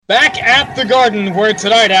Back at the Garden, where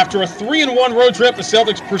tonight, after a 3-1 road trip, the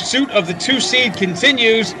Celtics' pursuit of the 2 seed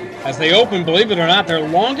continues as they open, believe it or not, their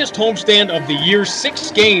longest homestand of the year,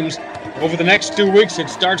 6 games over the next 2 weeks. It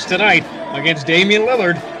starts tonight against Damian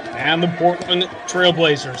Lillard and the Portland Trail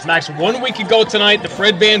Blazers. Max, 1 week ago tonight, the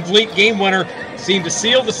Fred VanVleet game winner seemed to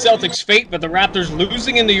seal the Celtics' fate, but the Raptors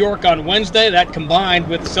losing in New York on Wednesday, that combined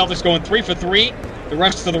with the Celtics going 3 for 3. The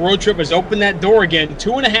rest of the road trip has opened that door again,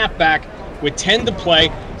 2.5 back with 10 to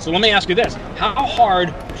play. So let me ask you this. How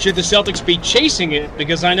hard should the Celtics be chasing it?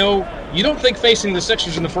 Because I know you don't think facing the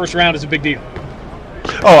Sixers in the first round is a big deal.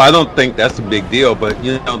 Oh, I don't think that's a big deal. But,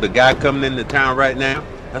 you know, the guy coming into town right now,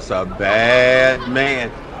 that's a bad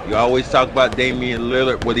man. You always talk about Damian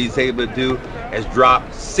Lillard. What he's able to do has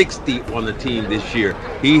dropped 60 on the team this year.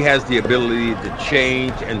 He has the ability to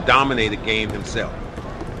change and dominate a game himself.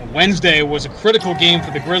 Wednesday was a critical game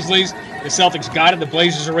for the Grizzlies. The Celtics got it. The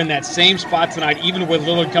Blazers are in that same spot tonight. Even with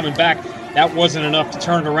Lillard coming back, that wasn't enough to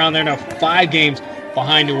turn it around. They're now 5 games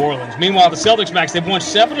behind New Orleans. Meanwhile, the Celtics, Max, they've won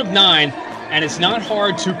 7 of 9, and it's not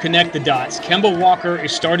hard to connect the dots. Kemba Walker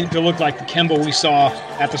is starting to look like the Kemba we saw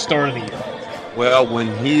at the start of the year. Well,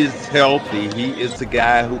 when he's healthy, he is the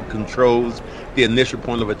guy who controls the initial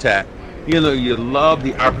point of attack. You know, you love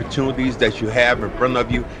the opportunities that you have in front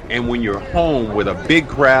of you, and when you're home with a big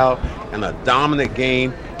crowd and a dominant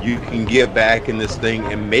game, you can get back in this thing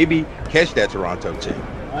and maybe catch that Toronto team.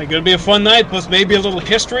 Going to be a fun night, plus maybe a little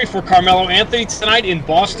history for Carmelo Anthony tonight in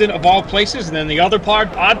Boston, of all places. And then the other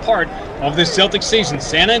odd part of this Celtics season,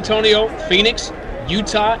 San Antonio, Phoenix,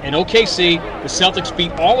 Utah, and OKC. The Celtics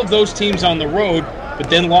beat all of those teams on the road, but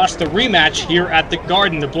then lost the rematch here at the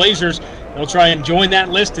Garden. The Blazers, they'll try and join that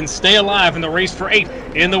list and stay alive in the race for 8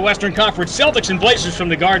 in the Western Conference. Celtics and Blazers from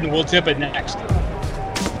the Garden will tip it next.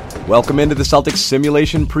 Welcome into the Celtics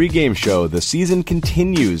Simulation pregame show. The season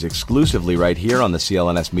continues exclusively right here on the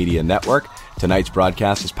CLNS Media Network. Tonight's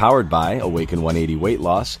broadcast is powered by Awaken 180 Weight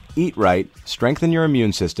Loss. Eat right, strengthen your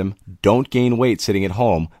immune system, don't gain weight sitting at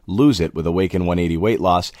home, lose it with Awaken 180 Weight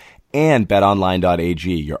Loss, and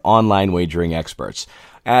BetOnline.ag, your online wagering experts.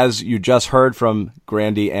 As you just heard from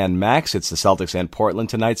Grande and Max, it's the Celtics and Portland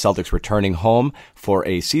tonight. Celtics returning home for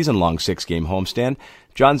a season-long 6-game homestand.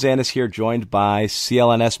 John Zanis here, joined by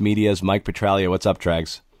CLNS Media's Mike Petralia. What's up,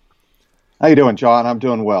 Trags? How you doing, John? I'm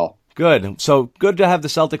doing well. Good. So good to have the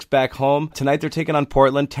Celtics back home. Tonight they're taking on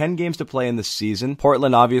Portland. 10 games to play in the season.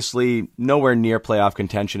 Portland obviously nowhere near playoff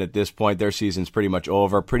contention at this point. Their season's pretty much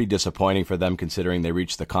over. Pretty disappointing for them considering they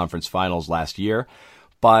reached the conference finals last year.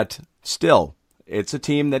 But still, it's a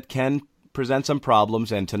team that can present some problems,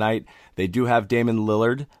 and tonight they do have Damian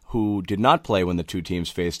Lillard, who did not play when the two teams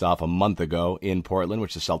faced off a month ago in Portland,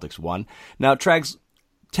 which the Celtics won. Now, Trags,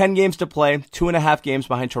 10 games to play, 2.5 games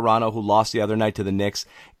behind Toronto, who lost the other night to the Knicks.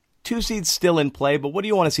 2 seeds still in play, but what do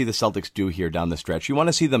you want to see the Celtics do here down the stretch? You want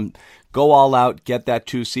to see them go all out, get that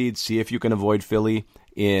 2 seed, see if you can avoid Philly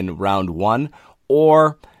in round 1,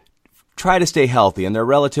 or try to stay healthy, and they're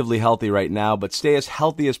relatively healthy right now, but stay as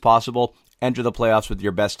healthy as possible, enter the playoffs with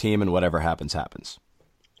your best team, and whatever happens, happens.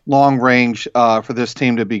 Long range for this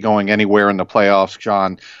team to be going anywhere in the playoffs,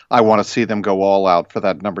 John. I want to see them go all out for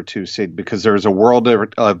that number 2 seed because there's a world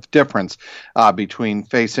of difference between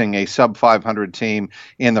facing a sub-500 team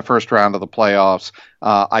in the first round of the playoffs,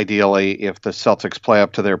 ideally if the Celtics play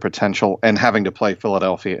up to their potential, and having to play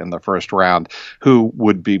Philadelphia in the first round, who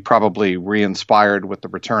would be probably re-inspired with the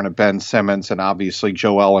return of Ben Simmons, and obviously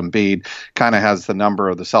Joel Embiid kind of has the number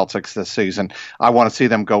of the Celtics this season. I want to see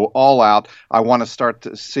them go all out. I want to start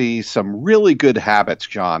to see some really good habits,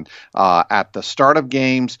 John, at the start of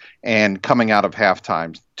games and coming out of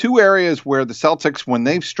halftime. 2 areas where the Celtics, when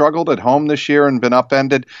they've struggled at home this year and been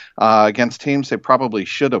upended against teams they probably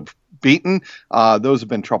should have beaten, those have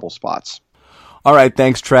been trouble spots. All right,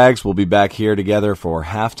 thanks, Trags. We'll be back here together for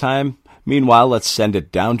halftime. Meanwhile, let's send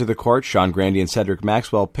it down to the court. Sean Grande and Cedric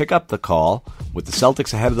Maxwell pick up the call with the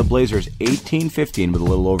Celtics ahead of the Blazers 18-15 with a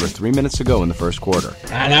little over 3 minutes to go in the first quarter.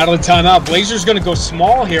 And out of the timeout, Blazers going to go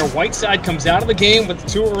small here. Whiteside comes out of the game with the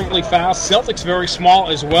 2 early fouls. Celtics very small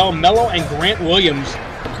as well. Melo and Grant Williams,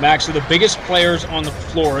 Max, are the biggest players on the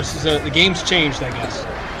floor. This is the game's changed, I guess.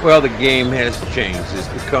 Well, the game has changed. It's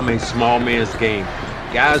become a small man's game.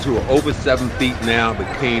 Guys who are over 7 feet now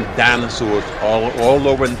became dinosaurs all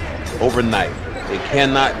over overnight. They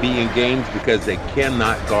cannot be in games because they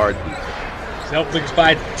cannot guard people. Celtics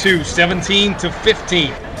by 2, 17-15.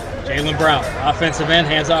 Jaylen Brown, offensive end,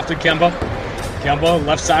 hands off to Kemba. Kemba,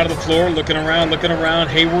 left side of the floor, looking around.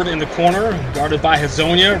 Hayward in the corner, guarded by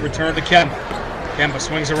Hazonia. Return to Kemba. Kemba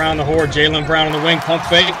swings around the horn. Jaylen Brown on the wing, pump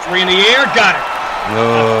fake, 3 in the air, got it.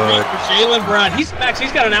 Good. Jaylen Brown. He's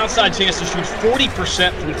got an outside chance to shoot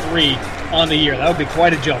 40% from three on the year. That would be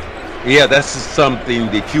quite a jump. Yeah, that's something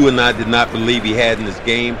that you and I did not believe he had in this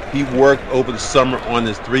game. He worked over the summer on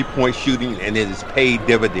his three-point shooting, and it has paid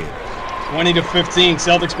dividends. 20-15,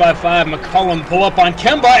 Celtics by 5. McCollum pull up on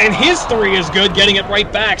Kemba, and his three is good, getting it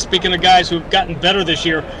right back. Speaking of guys who've gotten better this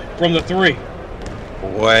year from the three.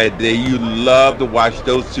 Boy, you love to watch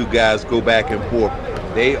those two guys go back and forth.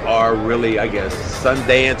 They are really, I guess,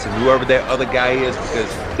 Sundance and whoever that other guy is,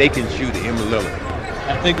 because they can shoot him and Lillard.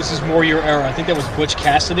 I think this is more your era. I think that was Butch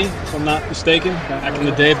Cassidy, if I'm not mistaken, back in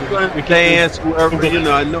the day. Sundance, whoever,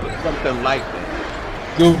 I know something like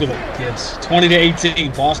that. Google it, kids.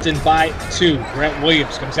 20-18, Boston by 2. Grant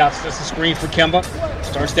Williams comes out, sets the screen for Kemba.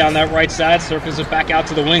 Starts down that right side, circles it back out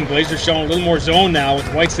to the wing. Blazers showing a little more zone now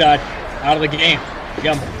with Whiteside out of the game.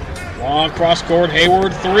 Kemba, long cross court,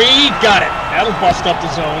 Hayward, three, got it. That'll bust up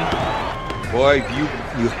the zone. Boy,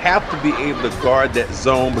 you have to be able to guard that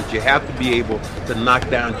zone, but you have to be able to knock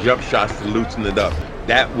down jump shots to loosen it up.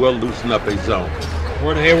 That will loosen up a zone.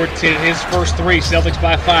 Gordon Hayward to his first three. Celtics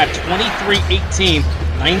by 5. 23-18.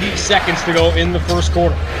 90 seconds to go in the first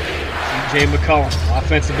quarter. C.J. McCollum,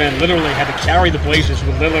 offensive end, literally had to carry the Blazers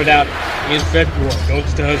with Lillard out in February.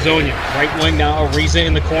 Goes to Hazonia. Right wing now, Ariza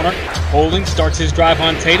in the corner. Holding, starts his drive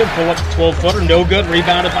on Tatum. Pull up the 12-footer. No good.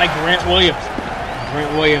 Rebounded by Grant Williams.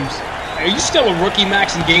 Grant Williams. Are you still a rookie,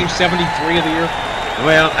 Max, in game 73 of the year?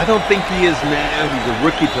 Well, I don't think he is now. He's a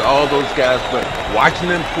rookie to all those guys, but watching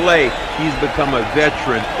him play, he's become a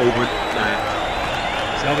veteran over time.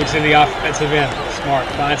 Celtics in the offensive end. Smart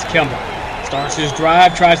finds Kemba. Starts his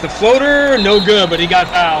drive, tries the floater, no good, but he got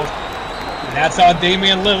fouled. And that's on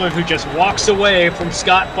Damian Lillard, who just walks away from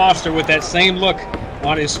Scott Foster with that same look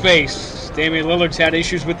on his face. Damian Lillard's had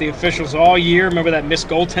issues with the officials all year. Remember that missed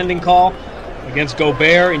goaltending call against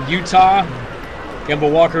Gobert in Utah?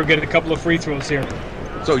 Kemba Walker getting a couple of free throws here.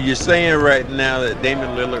 So you're saying right now that Damian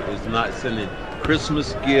Lillard is not sending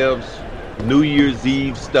Christmas gifts, New Year's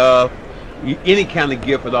Eve stuff, any kind of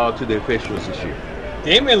gift at all to the officials this year?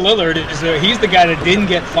 Damian Lillard he's the guy that didn't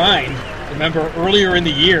get fined. Remember earlier in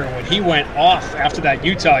the year when he went off after that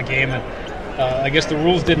Utah game, and I guess the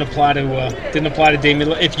rules didn't apply to Damian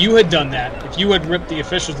Lillard. If you had done that, if you had ripped the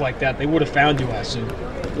officials like that, they would have found you, I assume.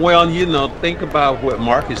 Well, think about what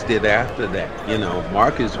Marcus did after that.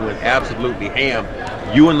 Marcus went absolutely ham.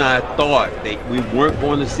 You and I thought that we weren't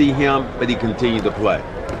going to see him, but he continued to play.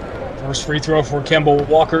 First free throw for Kemba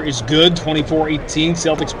Walker is good. 24-18,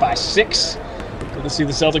 Celtics by 6. Good to see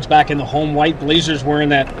the Celtics back in the home white. Blazers wearing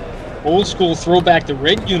that old school throwback to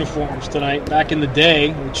red uniforms tonight, back in the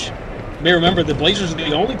day, which you may remember the Blazers are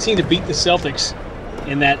the only team to beat the Celtics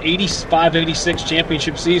in that 85-86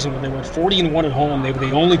 championship season when they went 40-1 at home. They were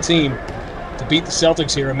the only team to beat the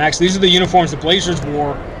Celtics here. And Max, these are the uniforms the Blazers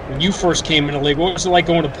wore when you first came in the league. What was it like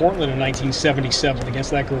going to Portland in 1977 against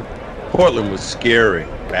that group? Portland was scary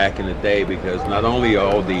back in the day because not only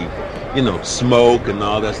all the, smoke and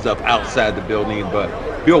all that stuff outside the building, but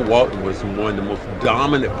Bill Walton was one of the most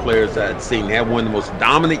dominant players I'd seen. He had one of the most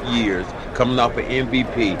dominant years coming off an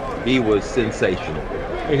MVP. He was sensational.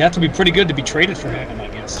 You'd have to be pretty good to be traded for him, I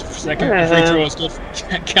guess. Second free throw is good for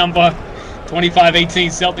Kemba. 25-18,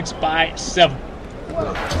 Celtics by 7.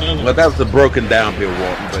 Well, that was a broken down Bill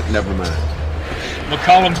Walton, but never mind.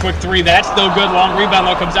 McCollum, quick three. That's no good. Long rebound,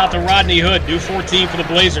 though, comes out to Rodney Hood. New 14 for the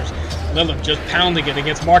Blazers. Lillard just pounding it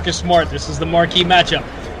against Marcus Smart. This is the marquee matchup.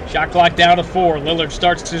 Shot clock down to 4. Lillard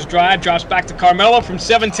starts his drive, drops back to Carmelo from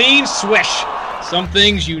 17. Swish. Some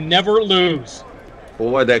things you never lose.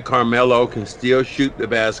 Boy, that Carmelo can still shoot the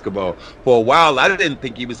basketball. For a while, I didn't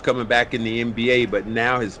think he was coming back in the NBA, but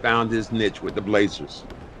now has found his niche with the Blazers.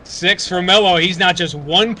 6 for Melo. He's not just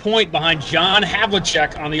 1 point behind John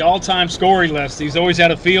Havlicek on the all-time scoring list. He's always had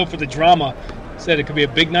a feel for the drama. Said it could be a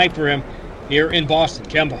big night for him here in Boston.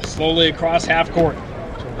 Kemba slowly across half court.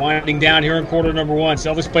 So winding down here in quarter number 1.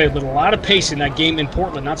 Celtics played with a lot of pace in that game in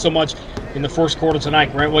Portland. Not so much in the first quarter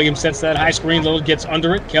tonight. Grant Williams sets that high screen. Lillard gets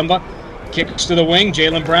under it. Kemba kicks to the wing.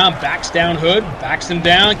 Jaylen Brown backs down Hood. Backs him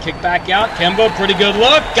down. Kick back out. Kemba, pretty good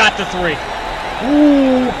look. Got the 3.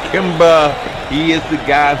 Ooh, Kemba. He is the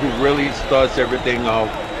guy who really starts everything off.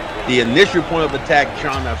 The initial point of attack,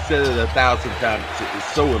 Sean, I've said it 1,000 times, is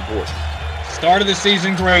so important. Start of the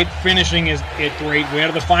season great, finishing is it great. We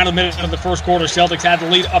entered the final minute of the first quarter. Celtics had the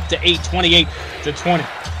lead up to 8, 28-20.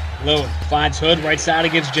 Lillard finds Hood right side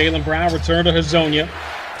against Jaylen Brown. Return to Hazonia.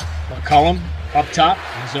 McCollum up top.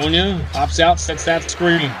 Hazonia pops out, sets that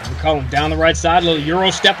screen. McCollum down the right side. Little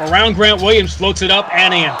Euro step around Grant Williams, floats it up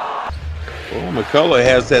and in. Well, McCullough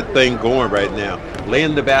has that thing going right now.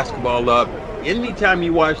 Laying the basketball up, Anytime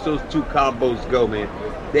you watch those two combos go, man,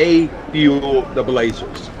 they fuel the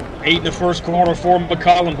Blazers. 8 in the first quarter for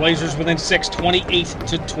McCollum. Blazers within 6,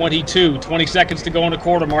 28-22. 20 seconds to go in the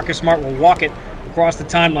quarter. Marcus Smart will walk it across the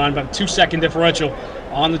timeline, about a 2-second differential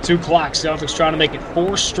on the 2 clock. Celtics trying to make it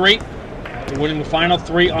 4 straight after winning the final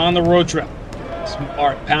 3 on the road trip.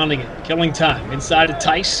 Smart pounding it, killing time. Inside to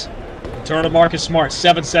Tice. Return to Marcus Smart.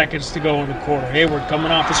 7 seconds to go in the quarter. Hayward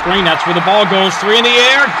coming off the screen. That's where the ball goes. 3 in the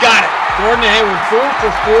air. Got it. Gordon Hayward 4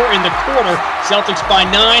 for 4 in the quarter. Celtics by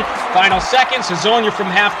 9. Final seconds. Hazonia from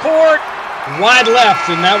half court. Wide left,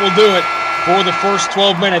 and that will do it for the first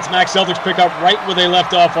 12 minutes. Max, Celtics pick up right where they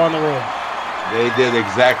left off on the road. They did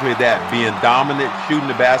exactly that, being dominant, shooting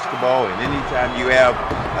the basketball, and anytime you have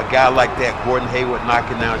a guy like that, Gordon Hayward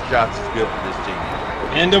knocking down shots, is good for this team.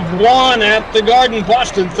 End of 1 at the Garden.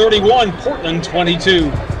 Boston 31, Portland 22.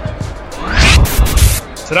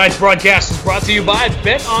 Tonight's broadcast is brought to you by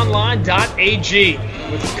BetOnline.ag.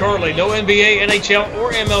 With currently no NBA, NHL,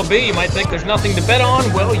 or MLB, you might think there's nothing to bet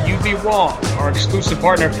on. Well, you'd be wrong. Our exclusive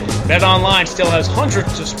partner, BetOnline, still has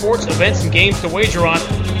hundreds of sports, events, and games to wager on,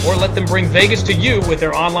 or let them bring Vegas to you with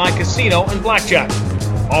their online casino and blackjack.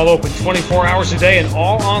 All open 24 hours a day and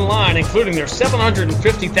all online, including their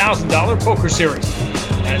 $750,000 poker series.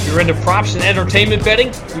 And if you're into props and entertainment betting,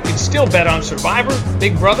 you can still bet on Survivor,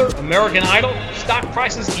 Big Brother, American Idol, stock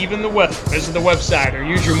prices, even the weather. Visit the website or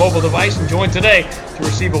use your mobile device and join today to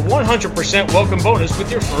receive a 100% welcome bonus with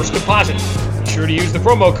your first deposit. Be sure to use the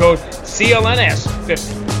promo code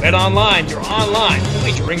CLNS50. Bet Online, your online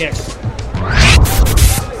wagering expert.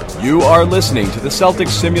 You are listening to the Celtics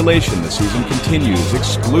simulation. The season continues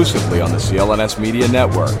exclusively on the CLNS Media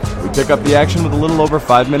Network. We pick up the action with a little over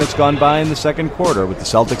 5 minutes gone by in the second quarter, with the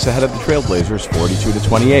Celtics ahead of the Trailblazers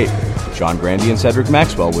 42-28. John Grande and Cedric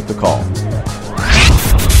Maxwell with the call.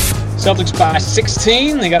 Celtics by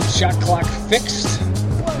 16. They got the shot clock fixed.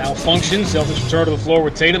 Malfunction. Celtics return to the floor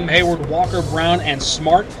with Tatum, Hayward, Walker, Brown, and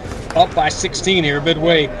Smart up by 16 here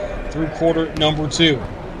midway through quarter number 2.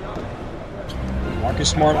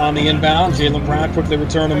 Marcus Smart on the inbound. Jaylen Brown quickly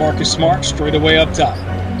return to Marcus Smart straight away up top.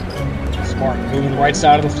 Smart moving the right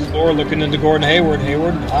side of the floor, looking into Gordon Hayward.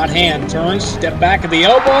 Hayward, hot hand, turns, step back at the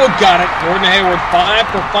elbow, got it. Gordon Hayward 5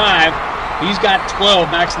 for 5. He's got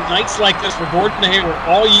 12. Max, nights like this for Gordon Hayward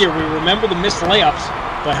all year. We remember the missed layups,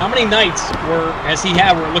 but how many nights has he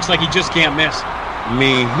had where it looks like he just can't miss? I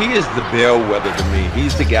mean, he is the bellwether to me.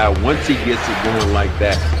 He's the guy, once he gets it going like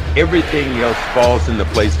that, everything else falls into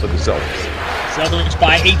place for the Celtics. Celtics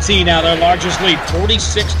by 18 now, their largest lead,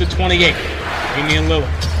 46-28. Damian Lillard.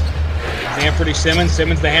 Anthony Simmons.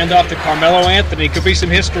 Simmons the handoff to Carmelo Anthony. Could be some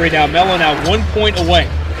history now. Melo now 1 point away.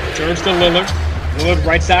 Turns to Lillard. Lillard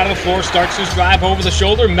right side of the floor, starts his drive over the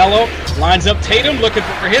shoulder. Melo lines up Tatum, looking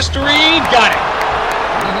for history. Got it.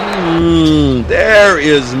 There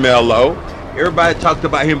is Melo. Everybody talked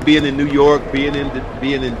about him being in New York, being in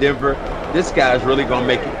Denver. This guy's really going to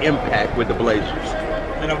make an impact with the Blazers.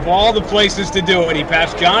 And of all the places to do it, he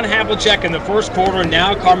passed John Havlicek in the first quarter.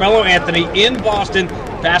 Now Carmelo Anthony in Boston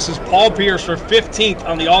passes Paul Pierce for 15th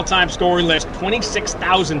on the all-time scoring list,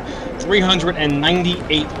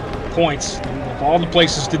 26,398 points. And of all the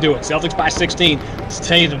places to do it, Celtics by 16. It's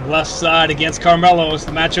Tatum left side against Carmelo. It's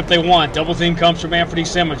the matchup they want. Double team comes from Anthony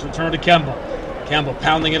Simmons. Return to Kemba. Kemba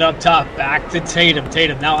pounding it up top. Back to Tatum.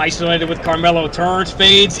 Tatum now isolated with Carmelo. Turns,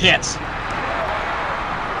 fades, hits.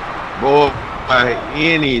 Boy,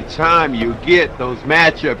 anytime you get those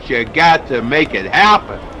matchups, you got to make it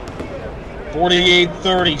happen.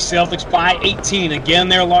 48-30, Celtics by 18. Again,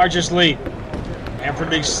 their largest lead.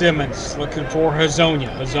 Anthony Simmons looking for Hazonia.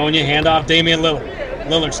 Hazonia handoff Damian Lillard.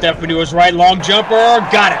 Lillard stepping to his right, long jumper,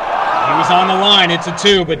 got it. He was on the line, it's a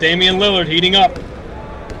 2, but Damian Lillard heating up.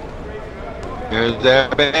 There's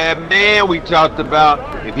that bad man we talked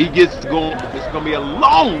about. If he gets going, it's going to be a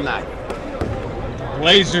long night.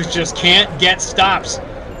 Blazers just can't get stops.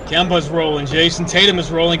 Kemba's rolling. Jason Tatum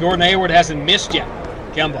is rolling. Gordon Hayward hasn't missed yet.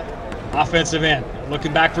 Kemba, offensive end.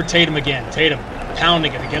 Looking back for Tatum again. Tatum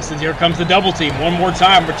pounding it against the, here comes the double team. One more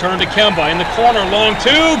time. Return to Kemba. In the corner. Long 2.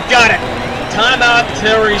 Got it. Timeout,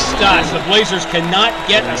 Terry Stotts. The Blazers cannot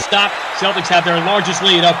get a stop. Celtics have their largest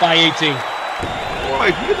lead up by 18. Boy,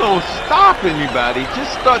 if you don't stop anybody,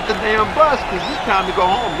 just start the damn bus because it's time to go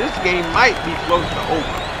home. This game might be close to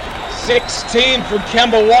over. 16 for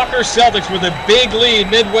Kemba Walker. Celtics with a big lead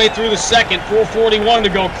midway through the second. 4:41 to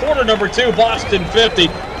go. Quarter number 2. Boston 50.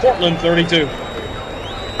 Portland 32.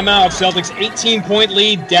 Out. Celtics 18-point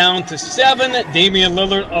lead down to 7. Damian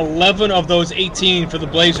Lillard 11 of those 18 for the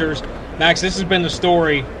Blazers. Max, this has been the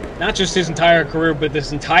story, not just his entire career, but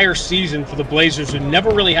this entire season for the Blazers, who never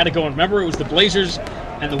really had it going. Remember, it was the Blazers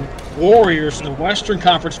and the Warriors in the Western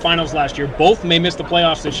Conference Finals last year. Both may miss the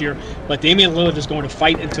playoffs this year, but Damian Lillard is going to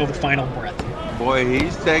fight until the final breath. Boy,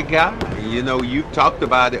 he's that guy. You know, you've talked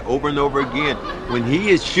about it over and over again. When he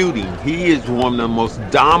is shooting, he is one of the most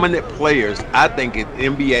dominant players, I think, in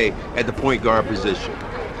NBA at the point guard position.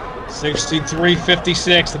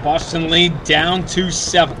 63-56, the Boston lead down to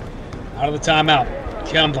 7. Out of the timeout,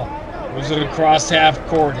 Kemba moves it across half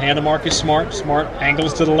court. Hand to Marcus Smart. Smart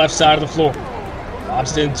angles to the left side of the floor.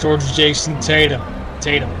 Lobs in towards Jason Tatum.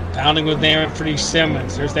 Tatum pounding with Anthony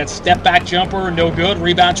Simmons. There's that step back jumper, no good.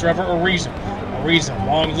 Rebound Trevor Ariza. Ariza,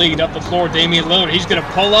 long lead up the floor. Damian Lillard. He's going to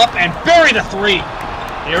pull up and bury the three.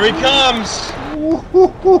 Here he comes.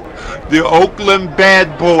 The Oakland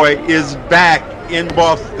bad boy is back in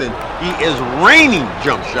Boston. He is raining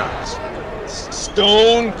jump shots.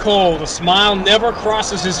 Stone cold. A smile never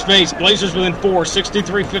crosses his face. Blazers within 4,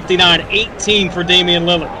 63-59, 18 for Damian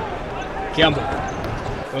Lillard.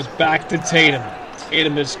 Kemba goes back to Tatum.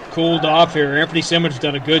 Tatum has cooled off here. Anthony Simmons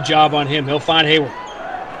done a good job on him. He'll find Hayward.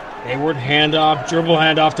 Hayward handoff, dribble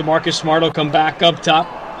handoff to Marcus Smart. He'll come back up top.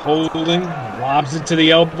 Holding, lobs it to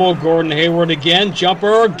the elbow. Gordon Hayward again.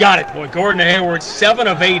 Jumper, got it. Boy, Gordon Hayward, 7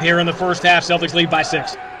 of 8 here in the first half. Celtics lead by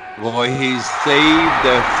 6. Boy, he's saved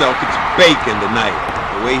the Celtics bacon tonight.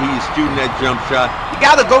 The way he's shooting that jump shot. You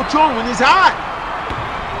got to go to him when he's hot.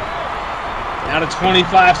 Now to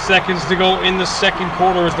 25 seconds to go in the second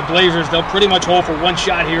quarter as the Blazers, they'll pretty much hold for one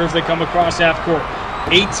shot here as they come across half court.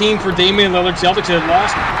 18 for Damian Lillard. Celtics had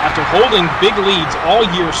lost after holding big leads all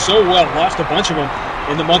year so well. Lost a bunch of them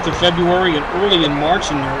in the month of February and early in March,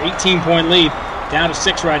 and their 18-point lead down to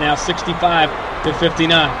 6 right now, 65-59.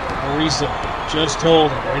 Ariza just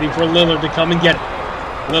holding, waiting for Lillard to come and get it.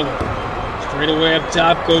 Lillard straight away up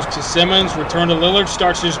top, goes to Simmons, return to Lillard,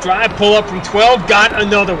 starts his drive, pull up from 12, got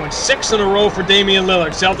another one. 6 in a row for Damian Lillard.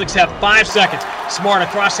 Celtics have 5 seconds. Smart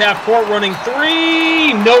across half court, running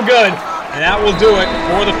 3, no good. And that will do it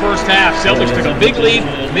for the first half. Celtics took a big lead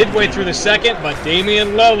midway through the second, but Damian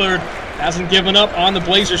Lillard hasn't given up on the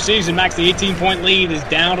Blazers season. Max, the 18-point lead is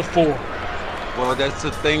down to 4. Well, that's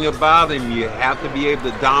the thing about him. You have to be able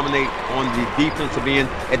to dominate on the defensive end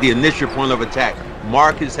at the initial point of attack.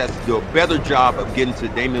 Marcus has to do a better job of getting to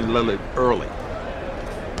Damian Lillard early.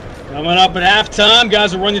 Coming up at halftime,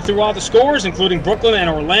 guys will run you through all the scores, including Brooklyn and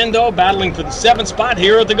Orlando battling for the 7th spot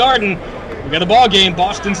here at the Garden. We got a ball game,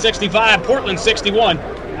 Boston 65, Portland 61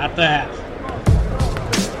 at the half.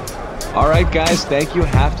 All right, guys, thank you.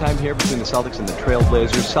 Halftime here between the Celtics and the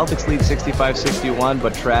Trailblazers. Celtics lead 65-61,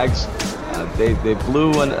 but Trags, they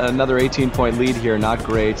blew another 18-point lead here. Not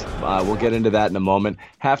great. We'll get into that in a moment.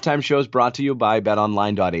 Halftime show is brought to you by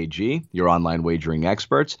betonline.ag, your online wagering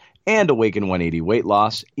experts, and Awaken 180 weight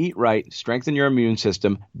loss. Eat right, strengthen your immune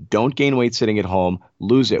system, don't gain weight sitting at home,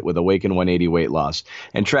 lose it with Awaken 180 weight loss.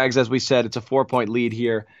 And Trags, as we said, it's a 4-point lead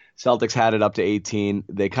here. Celtics had it up to 18.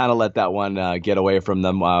 They kind of let that one get away from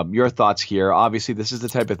them. Your thoughts here? Obviously, this is the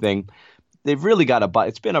type of thing they've really got to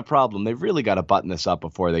it's been a problem. They've really got to button this up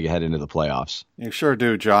before they head into the playoffs. You sure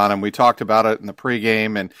do, John. And we talked about it in the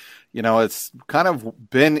pregame. And, you know, it's kind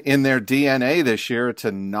of been in their DNA this year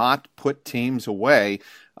to not put teams away.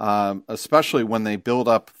 Especially when they build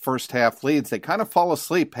up first half leads, they kind of fall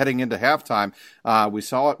asleep heading into halftime. We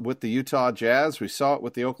saw it with the Utah Jazz. We saw it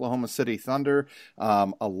with the Oklahoma City Thunder. A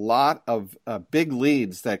lot of big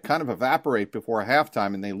leads that kind of evaporate before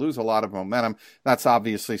halftime, and they lose a lot of momentum. That's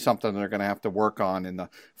obviously something they're going to have to work on in the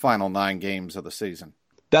final 9 games of the season.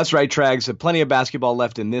 That's right, Trags. Plenty of basketball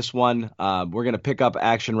left in this one. We're going to pick up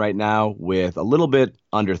action right now with a little bit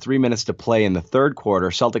under 3 minutes to play in the third quarter.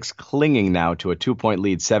 Celtics clinging now to a 2-point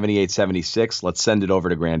lead, 78-76. Let's send it over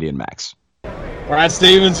to Grande and Max. Brad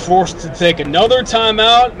Stevens forced to take another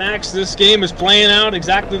timeout. Max, this game is playing out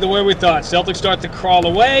exactly the way we thought. Celtics start to crawl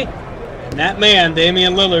away, and that man,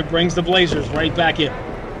 Damian Lillard, brings the Blazers right back in.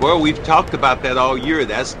 Well, we've talked about that all year.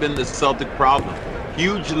 That's been the Celtic problem.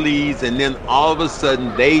 Huge leads, and then all of a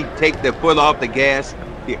sudden they take their foot off the gas.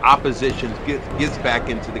 The opposition gets back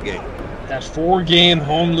into the game. That 4-game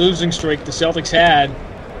home losing streak the Celtics had,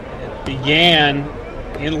 it began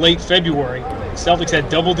in late February. The Celtics had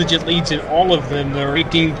double-digit leads in all of them. Their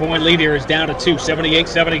 18-point lead here is down to 2,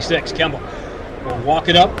 78-76. Kemba will walk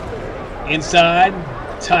it up inside.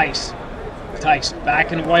 Tice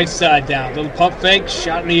backing Whiteside down. Little pump fake,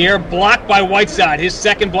 shot in the air, blocked by Whiteside. His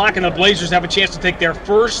second block, and the Blazers have a chance to take their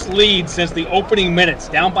first lead since the opening minutes.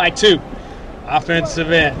 Down by 2.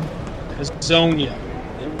 Offensive end. Hazonia.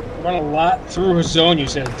 They run a lot through Hazonia.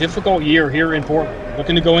 He's had a difficult year here in Portland.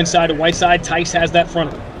 Looking to go inside to Whiteside. Tice has that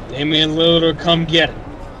front of him. Damian Lillard will come get it.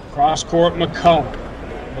 Cross court, McCollum.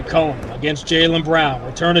 McCollum against Jaylen Brown.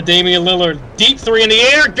 Return to Damian Lillard. Deep three in the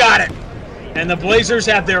air. Got it. And the Blazers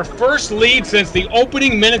have their first lead since the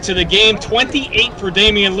opening minutes of the game. 28 for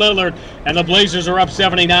Damian Lillard. And the Blazers are up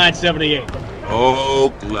 79-78.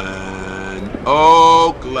 Oakland.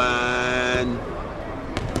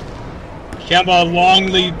 Kemba, long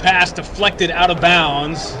lead pass deflected out of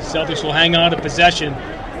bounds. Celtics will hang on to possession.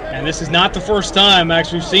 And this is not the first time,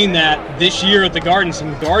 actually, we've seen that this year at the Garden.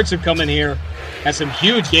 Some guards have come in here, had some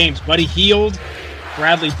huge games. Buddy Hield,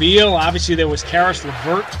 Bradley Beal. Obviously, there was Karis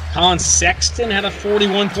LeVert. Colin Sexton had a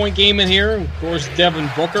 41-point game in here. Of course, Devin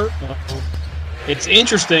Booker. It's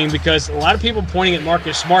interesting because a lot of people pointing at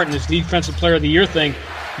Marcus Smart in this Defensive Player of the Year thing.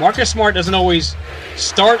 Marcus Smart doesn't always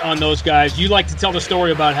start on those guys. You like to tell the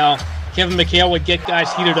story about how Kevin McHale would get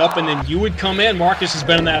guys heated up, and then you would come in. Marcus has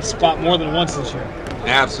been in that spot more than once this year.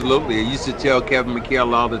 Absolutely. I used to tell Kevin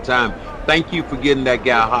McHale all the time, thank you for getting that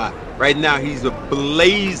guy hot. Right now, he's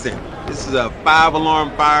blazing. This is a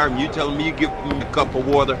 5-alarm fire, and you telling me you give him a cup of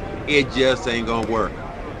water, it just ain't going to work.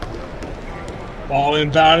 Ball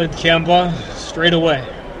inbounded, Kemba, straight away.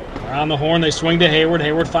 Around the horn, they swing to Hayward.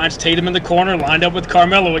 Hayward finds Tatum in the corner, lined up with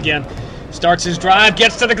Carmelo again. Starts his drive,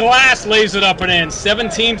 gets to the glass, lays it up and in.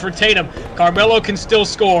 17 for Tatum. Carmelo can still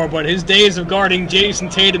score, but his days of guarding Jason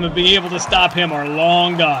Tatum and being able to stop him are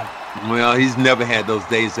long gone. Well, he's never had those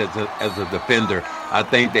days as a defender. I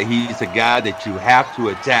think that he's a guy that you have to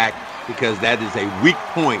attack because that is a weak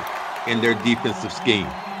point in their defensive scheme.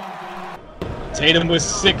 Tatum with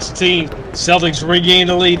 16. Celtics regain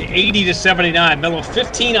the lead 80-79. Melo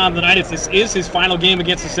 15 on the night. If this is his final game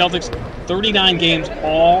against the Celtics, 39 games,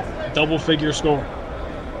 all double-figure scoring.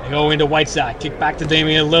 They go into Whiteside. Kick back to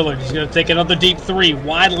Damian Lillard. He's going to take another deep three.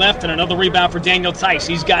 Wide left and another rebound for Daniel Tice.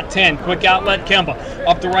 He's got 10. Quick outlet, Kemba.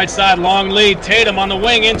 Up the right side, long lead. Tatum on the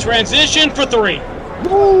wing in transition for three.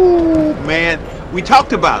 Ooh, man. We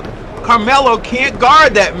talked about it. Carmelo can't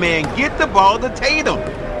guard that man. Get the ball to Tatum.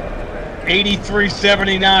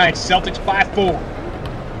 83-79. Celtics by 4.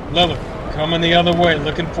 Lillard coming the other way,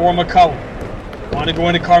 looking for McCollum. Want to go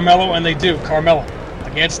into Carmelo, and they do. Carmelo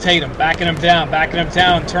against Tatum, backing him down,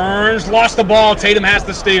 turns, lost the ball. Tatum has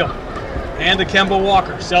the steal. And to Kemba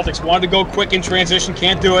Walker. Celtics wanted to go quick in transition,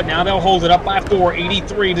 can't do it. Now they'll hold it up by 4,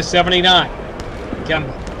 83-79.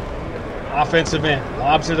 Kemba, offensive end,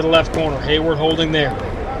 lobs into the left corner. Hayward holding there.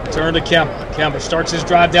 Turn to Kemba. Kemba starts his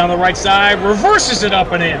drive down the right side, reverses it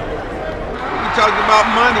up and in. You're talking about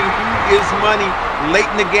money. Who is money late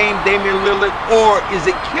in the game, Damian Lillard, or is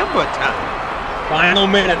it Kemba time? Final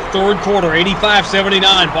minute, third quarter, 85-79.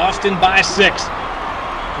 Boston by 6.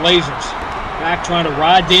 Blazers back trying to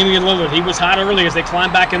ride Damian Lillard. He was hot early as they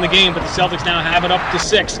climb back in the game, but the Celtics now have it up to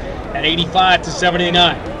 6 at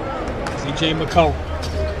 85-79. C.J. McCollum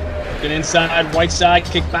looking inside, Whiteside,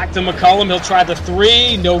 kick back to McCollum. He'll try the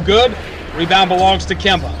three, no good. Rebound belongs to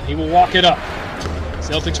Kemba. He will walk it up.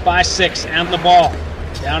 Celtics by 6 and the ball.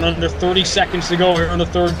 Down under 30 seconds to go here in the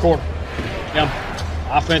third quarter. Kemba,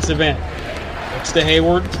 offensive end. Looks to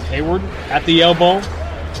Hayward. Hayward at the elbow.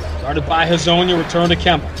 Guarded by Hazonia. Return to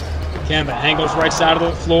Kemba. Kemba angles right side of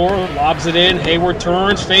the floor. Lobs it in. Hayward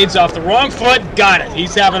turns. Fades off the wrong foot. Got it.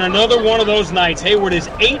 He's having another one of those nights. Hayward is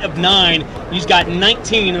 8 of 9. He's got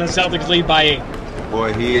 19 and the Celtics lead by 8.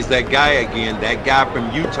 Boy, he is that guy again. That guy from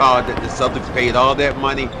Utah that the Celtics paid all that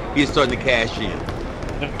money. He's starting to cash in.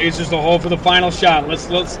 The Blazers the hole for the final shot.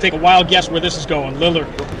 Let's take a wild guess where this is going. Lillard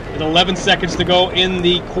with 11 seconds to go in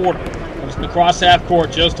the quarter. Comes from across half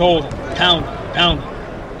court, just holding. Pounding.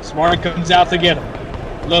 Smart comes out to get him.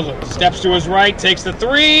 Lillard steps to his right, takes the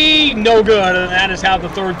three, no good, and that is how the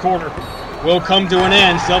third quarter will come to an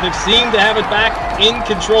end. Celtics seem to have it back in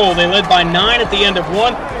control. They led by 9 at the end of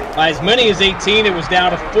one, by as many as 18. It was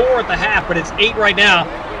down to 4 at the half, but it's 8 right now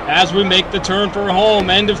as we make the turn for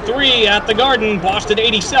home. End of 3 at the Garden. Boston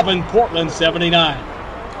 87, Portland 79.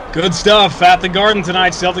 Good stuff at the Garden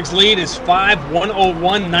tonight. Celtics lead is 5,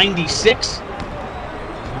 101-96.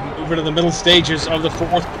 Over to the middle stages of the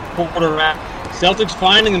fourth quarter. Celtics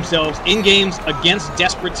finding themselves in games against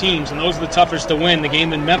desperate teams, and those are the toughest to win. The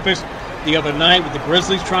game in Memphis the other night with the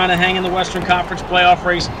Grizzlies trying to hang in the Western Conference playoff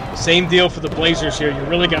race. Same deal for the Blazers here. You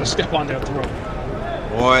really got to step on their throat.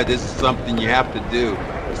 Boy, this is something you have to do,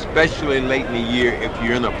 especially late in the year if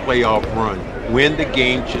you're in a playoff run. Win the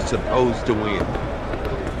games you're supposed to win.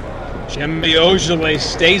 Jimmy Ojale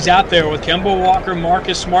stays out there with Kemba Walker,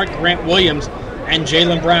 Marcus Smart, Grant Williams, and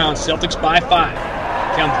Jaylen Brown. Celtics by 5.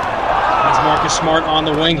 Kemba. That's Marcus Smart on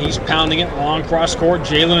the wing. He's pounding it. Long cross court.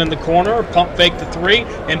 Jaylen in the corner. Pump fake the three.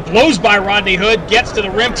 And blows by Rodney Hood. Gets to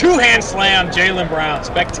the rim. Two-hand slam. Jaylen Brown.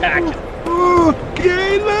 Spectacular. Ooh,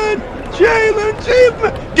 Jaylen.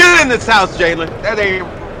 Get in this house, Jaylen. That ain't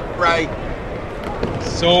right.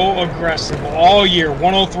 So aggressive all year.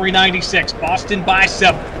 103-96. Boston by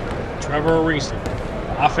 7. Trevor Ariza,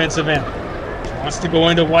 offensive end. Wants to go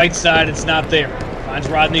into Whiteside. It's not there. Finds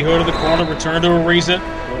Rodney Hood in the corner. Return to Ariza.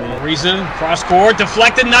 Ariza, cross court,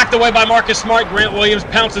 deflected, knocked away by Marcus Smart. Grant Williams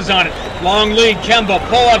pounces on it. Long lead, Kemba,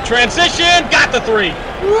 pull-up transition, got the three.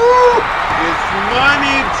 Woo! It's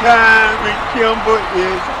money time, and Kemba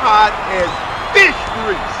is hot as fish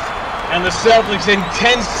grease. And the Celtics in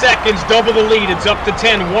 10 seconds double the lead. It's up to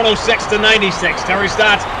 10, 106-96. Terry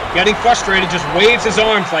Stotts getting frustrated, just waves his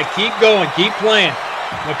arms like, keep going, keep playing.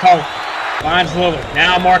 McCollum finds Lillard.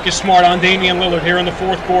 Now Marcus Smart on Damian Lillard here in the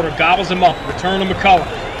fourth quarter. Gobbles him up. Return to McCollum.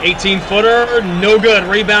 18-footer, no good.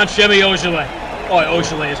 Rebound, Shemi Ojeleye. Boy,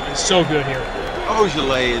 Ojeleye has been so good here.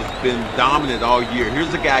 Ojeleye has been dominant all year.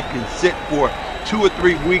 Here's a guy who can sit for 2 or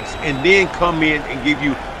 3 weeks and then come in and give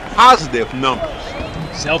you positive numbers.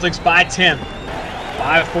 Celtics by 10.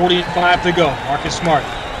 5:45 to go. Marcus Smart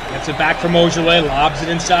gets it back from Ojeleye, lobs it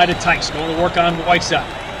inside to Tice. Going to work on Whiteside.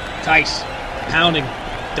 Tice pounding.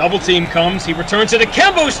 Double team comes. He returns it to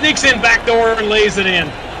Kemba, who sneaks in backdoor and lays it in.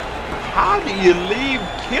 How do you leave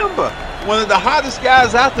Kemba, one of the hottest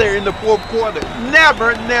guys out there in the fourth quarter?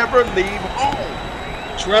 Never leave home.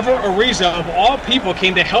 Trevor Ariza, of all people,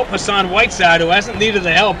 came to help Hassan Whiteside, who hasn't needed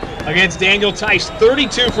the help, against Daniel Tice.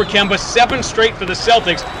 32 for Kemba, 7 straight for the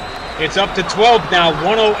Celtics. It's up to 12 now,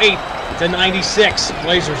 108-96.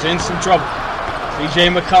 Blazers in some trouble.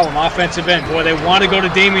 CJ McCollum, offensive end. Boy, they want to go to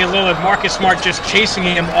Damian Lillard. Marcus Smart just chasing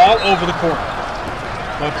him all over the court.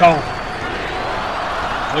 McCollum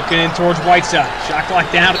looking in towards Whiteside. Shot clock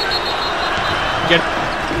down. Get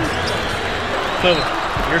Lillard.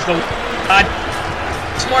 Here's the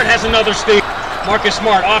Smart has another steal. Marcus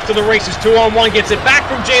Smart off to the races. 2-on-1. Gets it back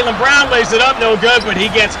from Jaylen Brown. Lays it up. No good, but he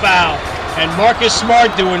gets fouled. And Marcus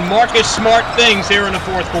Smart doing Marcus Smart things here in the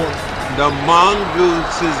fourth quarter. The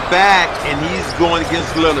mongoose is back, and he's going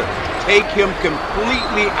against Lillard. Take him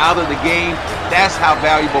completely out of the game. That's how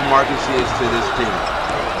valuable Marcus is to this team.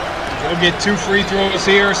 They'll get 2 free throws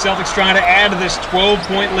here. Celtics trying to add to this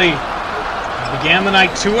 12-point lead. Began the night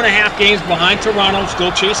 2.5 games behind Toronto,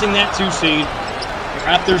 still chasing that 2 seed. The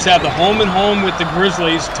Raptors have the home-and-home with the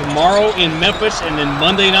Grizzlies tomorrow in Memphis, and then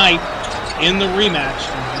Monday night in the rematch.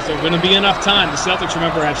 Is there going to be enough time? The Celtics,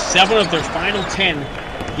 remember, have 7 of their final 10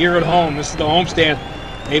 here at home. This is the homestand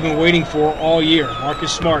they've been waiting for all year.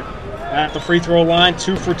 Marcus Smart at the free throw line,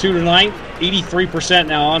 2 for 2 tonight, 83%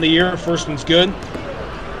 now on the year. First one's good.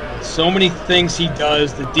 So many things he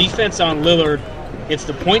does. The defense on Lillard, it's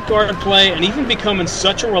the point guard play, and even becoming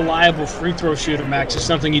such a reliable free throw shooter, Max, is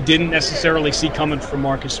something you didn't necessarily see coming from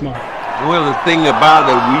Marcus Smart. Well, the thing about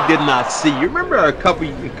it, we did not see. You remember a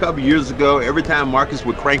couple years ago, every time Marcus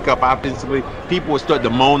would crank up offensively, people would start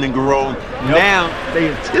to moan and groan. Yep. Now they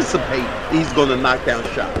anticipate he's going to knock down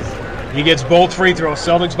shots. He gets both free throws.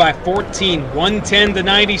 Celtics by 14,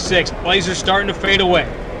 110-96. Blazers starting to fade away.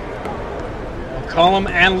 McCollum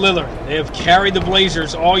and Lillard, they have carried the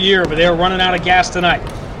Blazers all year, but they're running out of gas tonight.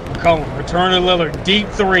 McCollum, return to Lillard, deep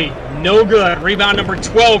 3, no good. Rebound number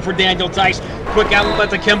 12 for Daniel Tice. Quick outlet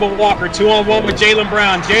to Kemba Walker, 2-on-1 with Jaylen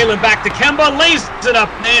Brown. Jaylen back to Kemba, lays it up,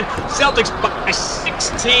 man. Celtics by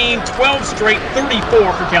 16, 12 straight,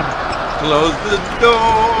 34 for Kemba. Close the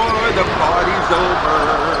door, the party's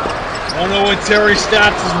over. I don't know what Terry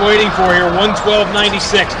Stotts is waiting for here.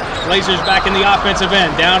 112-96. Blazers back in the offensive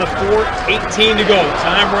end. Down to 4:18 to go.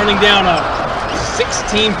 Time running down on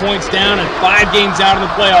 16 points down and 5 games out of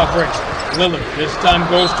the playoff race. Lillard this time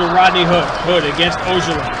goes to Rodney Hood. Hood against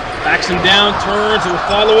Ojeleye. Backs him down, turns, it'll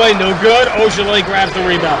fall away. No good. Ojeleye grabs the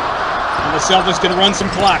rebound. And the Celtics can run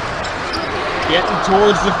some clock. Getting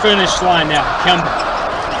towards the finish line now. Kemba,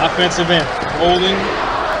 offensive end. Holding.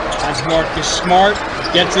 As Marcus Smart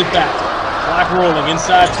gets it back. Clock rolling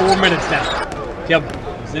inside 4 minutes now. Kemba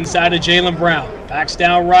is inside to Jaylen Brown. Backs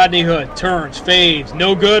down Rodney Hood. Turns, fades.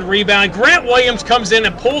 No good. Rebound. Grant Williams comes in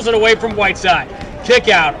and pulls it away from Whiteside. Kick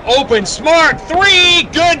out. Open. Smart. 3.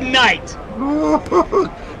 Good night.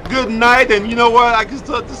 Good night. And you know what? I can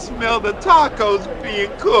start to smell the tacos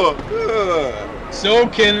being cooked. So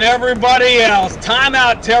can everybody else.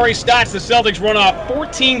 Timeout, Terry Stotts. The Celtics run off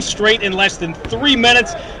 14 straight in less than 3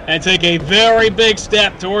 minutes and take a very big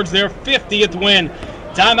step towards their 50th win.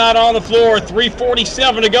 Timeout on the floor,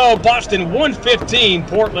 3:47 to go. Boston 115,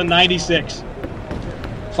 Portland 96.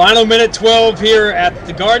 Final minute 12 here at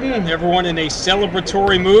the Garden. Everyone in a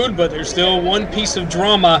celebratory mood, but there's still one piece of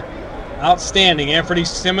drama outstanding. Anthony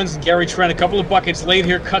Simmons and Gary Trent, a couple of buckets late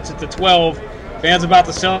here, cuts it to 12. Fans about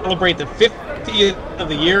to celebrate the 50th of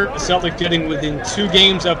the year. The Celtics getting within 2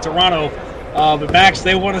 games of Toronto But Max,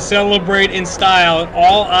 they want to celebrate in style.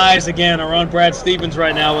 All eyes again are on Brad Stevens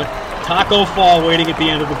right now with Taco Fall waiting at the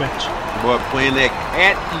end of the bench. Boy, playing that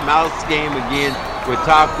cat and mouse game again with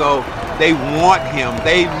Taco. They want him.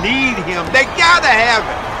 They need him. They gotta have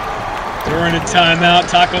him. During a timeout,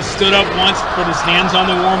 Taco stood up once, put his hands on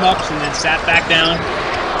the warm-ups, and then sat back down.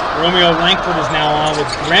 Romeo Langford is now on with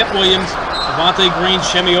Grant Williams, Devontae Green,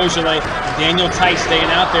 Shemi Ojale, and Daniel Tice staying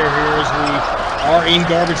out there here as we are in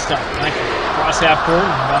garbage time. Langford cross half court,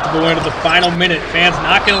 about to go into the final minute. Fans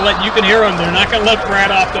not going to let, you can hear them, they're not going to let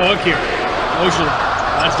Brad off the hook here. Ojale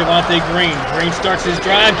finds Devontae Green. Green starts his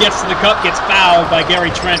drive, gets to the cup, gets fouled by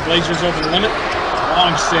Gary Trent. Blazers over the limit.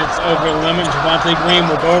 Long since over the limit. Devontae Green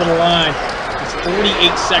will go to the line. It's 48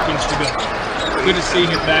 seconds to go. Good to see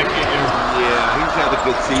him back in there. Yeah, he's had a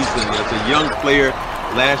good season. As a young player,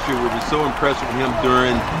 last year we were so impressed with him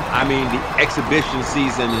during, the exhibition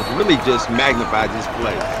season. Has really just magnified his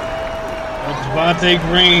play. Well, Devontae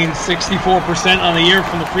Green, 64% on the year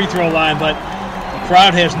from the free throw line, but the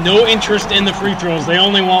crowd has no interest in the free throws. They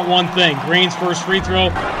only want one thing. Green's first free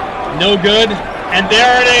throw, no good. And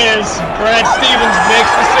there it is. Brad Stevens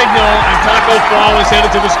makes the signal, and Taco Fall is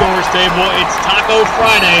headed to the scorer's table. It's Taco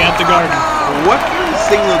Friday at the Garden. What kind of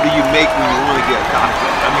signal do you make when you want to get a taco?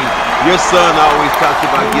 Your son always talks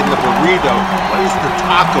about getting a burrito. What is the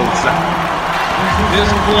taco sign?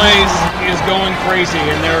 This place is going crazy,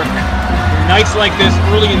 and there are nights like this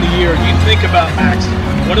early in the year. You think about, Max,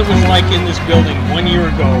 what it was like in this building 1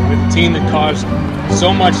 year ago with a team that caused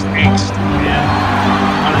so much angst. And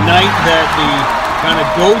on a night that the kind of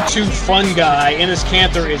go-to fun guy, Enes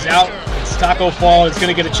Kanter, is out, it's Taco Fall. It's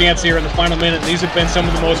going to get a chance here in the final minute. These have been some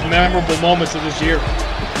of the most memorable moments of this year.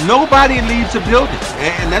 Nobody leaves the building,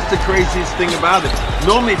 and that's the craziest thing about it.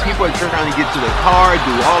 Normally people are trying to get to their car,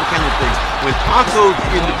 do all kinds of things. When Taco's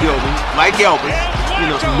in the building, like Elvis,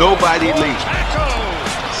 nobody leaves.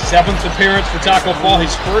 Seventh appearance for Taco Fall,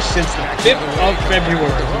 his first since the 5th of February.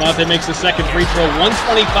 Monte makes the second free throw,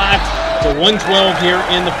 125 to 112 here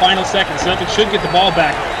in the final second. Celtics should get the ball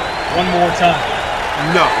back one more time.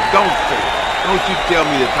 No, don't say it. Don't you tell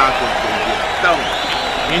me the Taco's going to get it. Don't.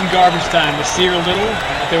 In garbage time, Nasir Little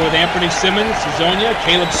out there with Anthony Simmons, Cezonia,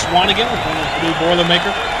 Caleb Swanigan, former Purdue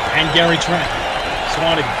Boilermaker, and Gary Trent.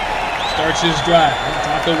 Swanigan starts his drive.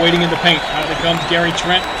 Taco waiting in the paint. Out comes Gary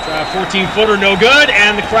Trent. 14-footer, no good,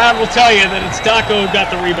 and the crowd will tell you that it's Taco who got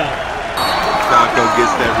the rebound. Taco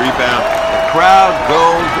gets that rebound. The crowd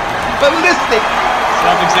goes ballistic.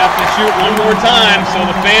 Celtics have to shoot one more time, so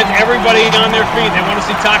the fans, everybody on their feet, they want to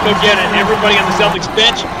see Taco get it. Everybody on the Celtics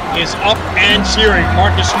bench is up and cheering.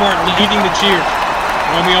 Marcus Smart leading the cheers.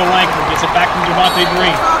 Romeo Langford gets it back from Devontae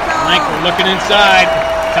Green. Langford looking inside.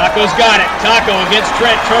 Taco's got it. Taco against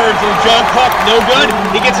Trent, turns and jump hook, no good.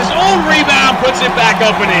 He gets his own rebound, puts it back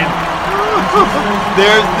up and in.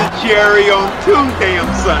 There's the cherry on Toontown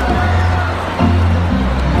Sunday.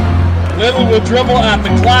 Little will dribble at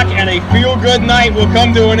the clock, and a feel-good night will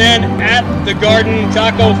come to an end at the Garden.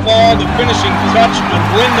 Taco Fall, the finishing touch on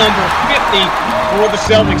win number 50 for the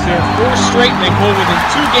Celtics. They're fourth straight. They pull within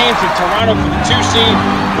 2 games of Toronto for the 2 seed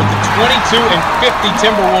with the 22-50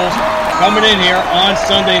 Timberwolves coming in here on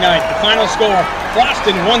Sunday night. The final score,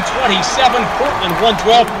 Boston 127, Portland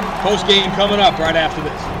 112. Post-game coming up right after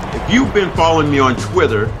this. If you've been following me on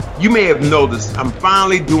Twitter, you may have noticed I'm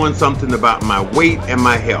finally doing something about my weight and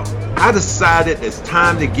my health. I decided it's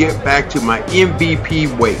time to get back to my MVP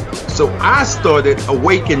weight. So I started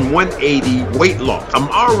Awaken 180 weight loss. I'm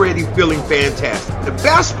already feeling fantastic. The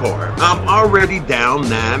best part, I'm already down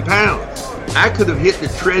 9 pounds. I could have hit the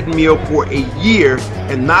treadmill for a year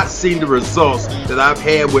and not seen the results that I've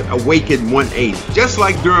had with Awaken 180. Just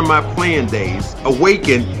like during my playing days,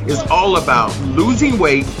 Awaken is all about losing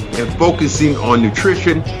weight and focusing on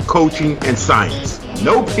nutrition, coaching, and science.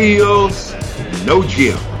 No pills, no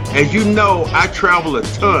gym. As you know, I travel a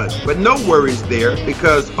ton, but no worries there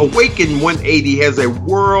because Awaken 180 has a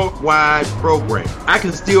worldwide program. I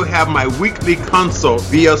can still have my weekly consult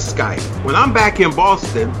via Skype. When I'm back in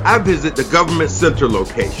Boston, I visit the Government Center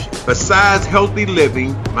location. Besides healthy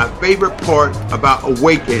living, my favorite part about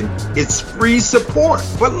Awaken is free support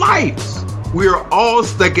for life. We are all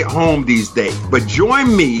stuck at home these days, but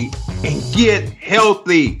join me and get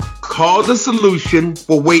healthy. Call the solution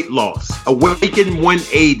for weight loss. Awaken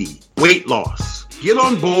 180, weight loss. Get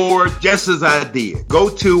on board just as I did. Go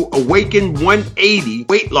to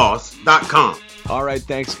awaken180weightloss.com. All right,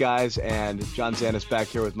 thanks, guys. And John Zanis back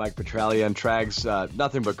here with Mike Petralia and Trags.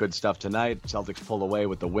 Nothing but good stuff tonight. Celtics pull away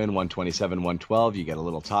with the win, 127-112. You get a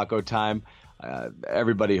little taco time.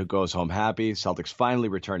 Everybody who goes home happy. Celtics finally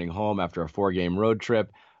returning home after a 4-game road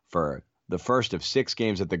trip for the first of 6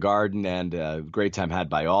 games at the Garden, and a great time had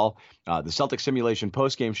by all. The Celtics Simulation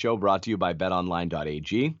postgame show brought to you by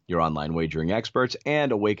betonline.ag, your online wagering experts,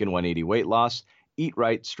 and Awaken 180 Weight Loss. Eat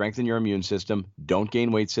right, strengthen your immune system, don't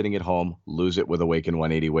gain weight sitting at home, lose it with Awaken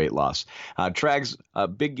 180 Weight Loss. Trags,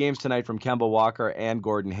 big games tonight from Kemba Walker and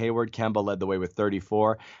Gordon Hayward. Kemba led the way with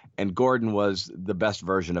 34, and Gordon was the best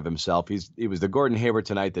version of himself. He was the Gordon Hayward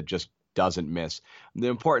tonight that just doesn't miss. The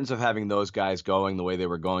importance of having those guys going the way they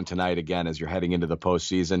were going tonight, again, as you're heading into the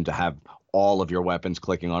postseason, to have all of your weapons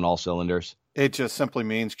clicking on all cylinders. It just simply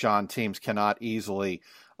means, John, teams cannot easily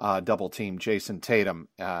double team Jason Tatum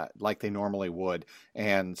like they normally would.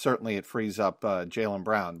 And certainly it frees up Jaylen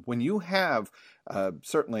Brown. When you have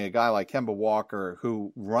certainly a guy like Kemba Walker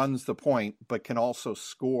who runs the point but can also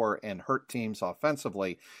score and hurt teams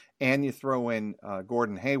offensively, and you throw in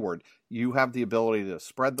Gordon Hayward, you have the ability to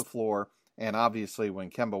spread the floor. And obviously when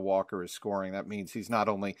Kemba Walker is scoring, that means he's not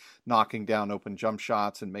only knocking down open jump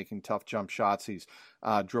shots and making tough jump shots, he's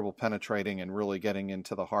dribble penetrating and really getting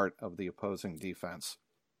into the heart of the opposing defense.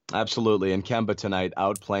 Absolutely. And Kemba tonight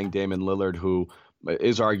outplaying Damian Lillard, who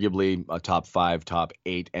is arguably a top 5, top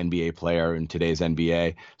 8 NBA player in today's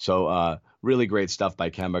NBA. So really great stuff by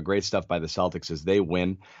Kemba. Great stuff by the Celtics as they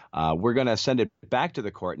win. We're going to send it back to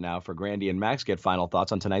the court now for Grande and Max get final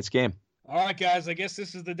thoughts on tonight's game. All right, guys, I guess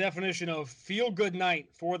this is the definition of feel-good night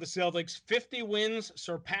for the Celtics. 50 wins,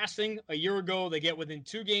 surpassing a year ago. They get within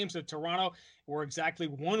 2 games of Toronto. We're exactly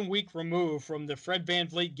 1 week removed from the Fred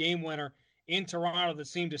VanVleet game winner in Toronto that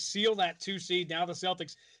seemed to seal that 2 seed. Now the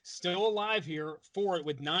Celtics still alive here for it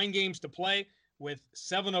with 9 games to play, with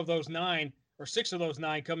 7 of those 9, or 6 of those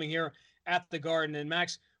 9 coming here at the Garden. And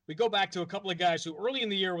Max, we go back to a couple of guys who early in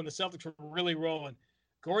the year when the Celtics were really rolling,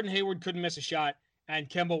 Gordon Hayward couldn't miss a shot, and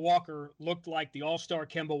Kemba Walker looked like the all-star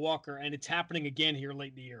Kemba Walker, and it's happening again here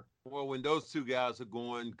late in the year. Well, when those two guys are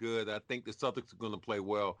going good, I think the Celtics are going to play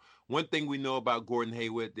well. One thing we know about Gordon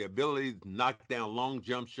Hayward, the ability to knock down long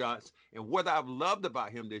jump shots. And what I've loved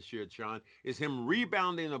about him this year, Sean, is him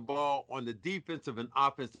rebounding the ball on the defensive and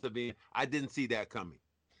offensive end. I didn't see that coming.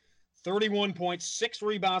 31 points, 6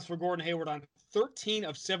 rebounds for Gordon Hayward on 13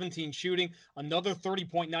 of 17 shooting. Another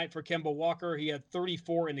 30-point night for Kemba Walker. He had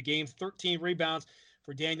 34 in the game, 13 rebounds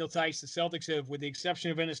for Daniel Tice. The Celtics have, with the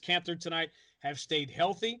exception of Enes Kanter tonight, have stayed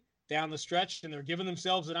healthy down the stretch, and they're giving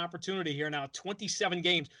themselves an opportunity here now. 27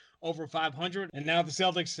 games over 500, and now the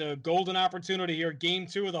Celtics' golden opportunity here. Game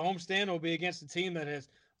 2 of the homestand will be against a team that has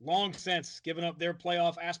long since given up their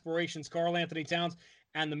playoff aspirations. Karl Anthony Towns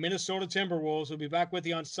and the Minnesota Timberwolves will be back with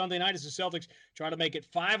you on Sunday night as the Celtics try to make it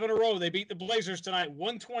 5 in a row. They beat the Blazers tonight,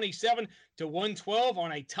 127-112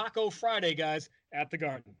 on a Taco Friday, guys, at the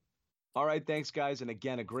Garden. All right, thanks, guys. And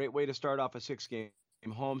again, a great way to start off a 6-game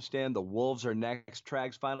homestand. The Wolves are next.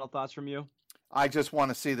 Trags, final thoughts from you? I just want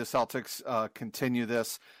to see the Celtics continue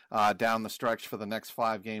this down the stretch for the next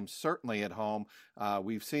 5 games, certainly at home.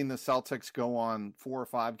 We've seen the Celtics go on 4 or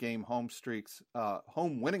 5 game home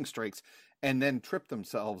winning streaks, and then trip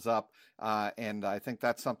themselves up. And I think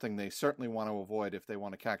that's something they certainly want to avoid if they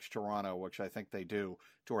want to catch Toronto, which I think they do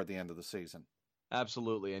toward the end of the season.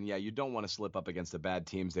 Absolutely. And yeah, you don't want to slip up against the bad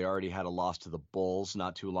teams. They already had a loss to the Bulls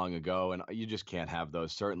not too long ago, and you just can't have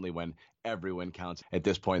those, certainly when every win counts at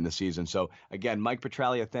this point in the season. So again, Mike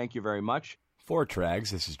Petralia, thank you very much. For Trags,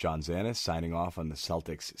 this is John Zanis signing off on the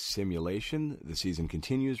Celtics simulation. The season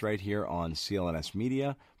continues right here on CLNS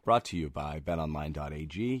Media, brought to you by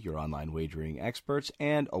betonline.ag, your online wagering experts,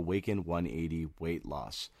 and Awaken 180 Weight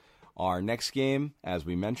Loss. Our next game, as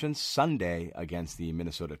we mentioned, Sunday against the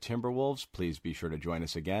Minnesota Timberwolves. Please be sure to join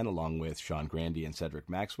us again, along with Sean Grande and Cedric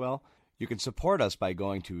Maxwell. You can support us by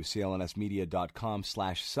going to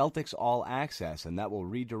clnsmedia.com/Celtics All Access, and that will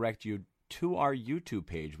redirect you to our YouTube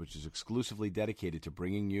page, which is exclusively dedicated to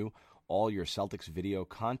bringing you all your Celtics video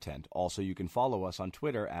content. Also, you can follow us on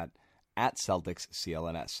Twitter at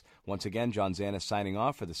CelticsCLNS. Once again, John Zanis signing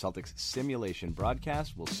off for the Celtics simulation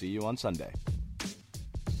broadcast. We'll see you on Sunday.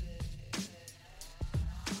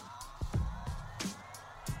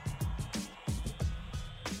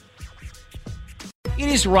 It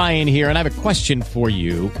is Ryan here, and I have a question for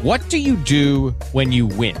you. What do you do when you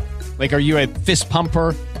win? Like, are you a fist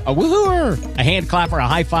pumper, a woohooer, a hand clapper, a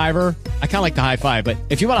high fiver? I kind of like the high five, but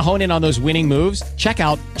if you want to hone in on those winning moves, check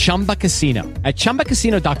out Chumba Casino. At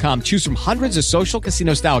ChumbaCasino.com, choose from hundreds of social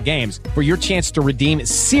casino-style games for your chance to redeem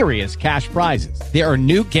serious cash prizes. There are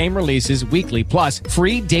new game releases weekly, plus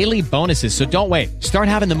free daily bonuses. So don't wait. Start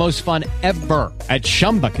having the most fun ever at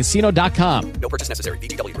ChumbaCasino.com. No purchase necessary.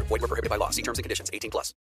 VGW Group. Void where prohibited by law. See terms and conditions. 18+.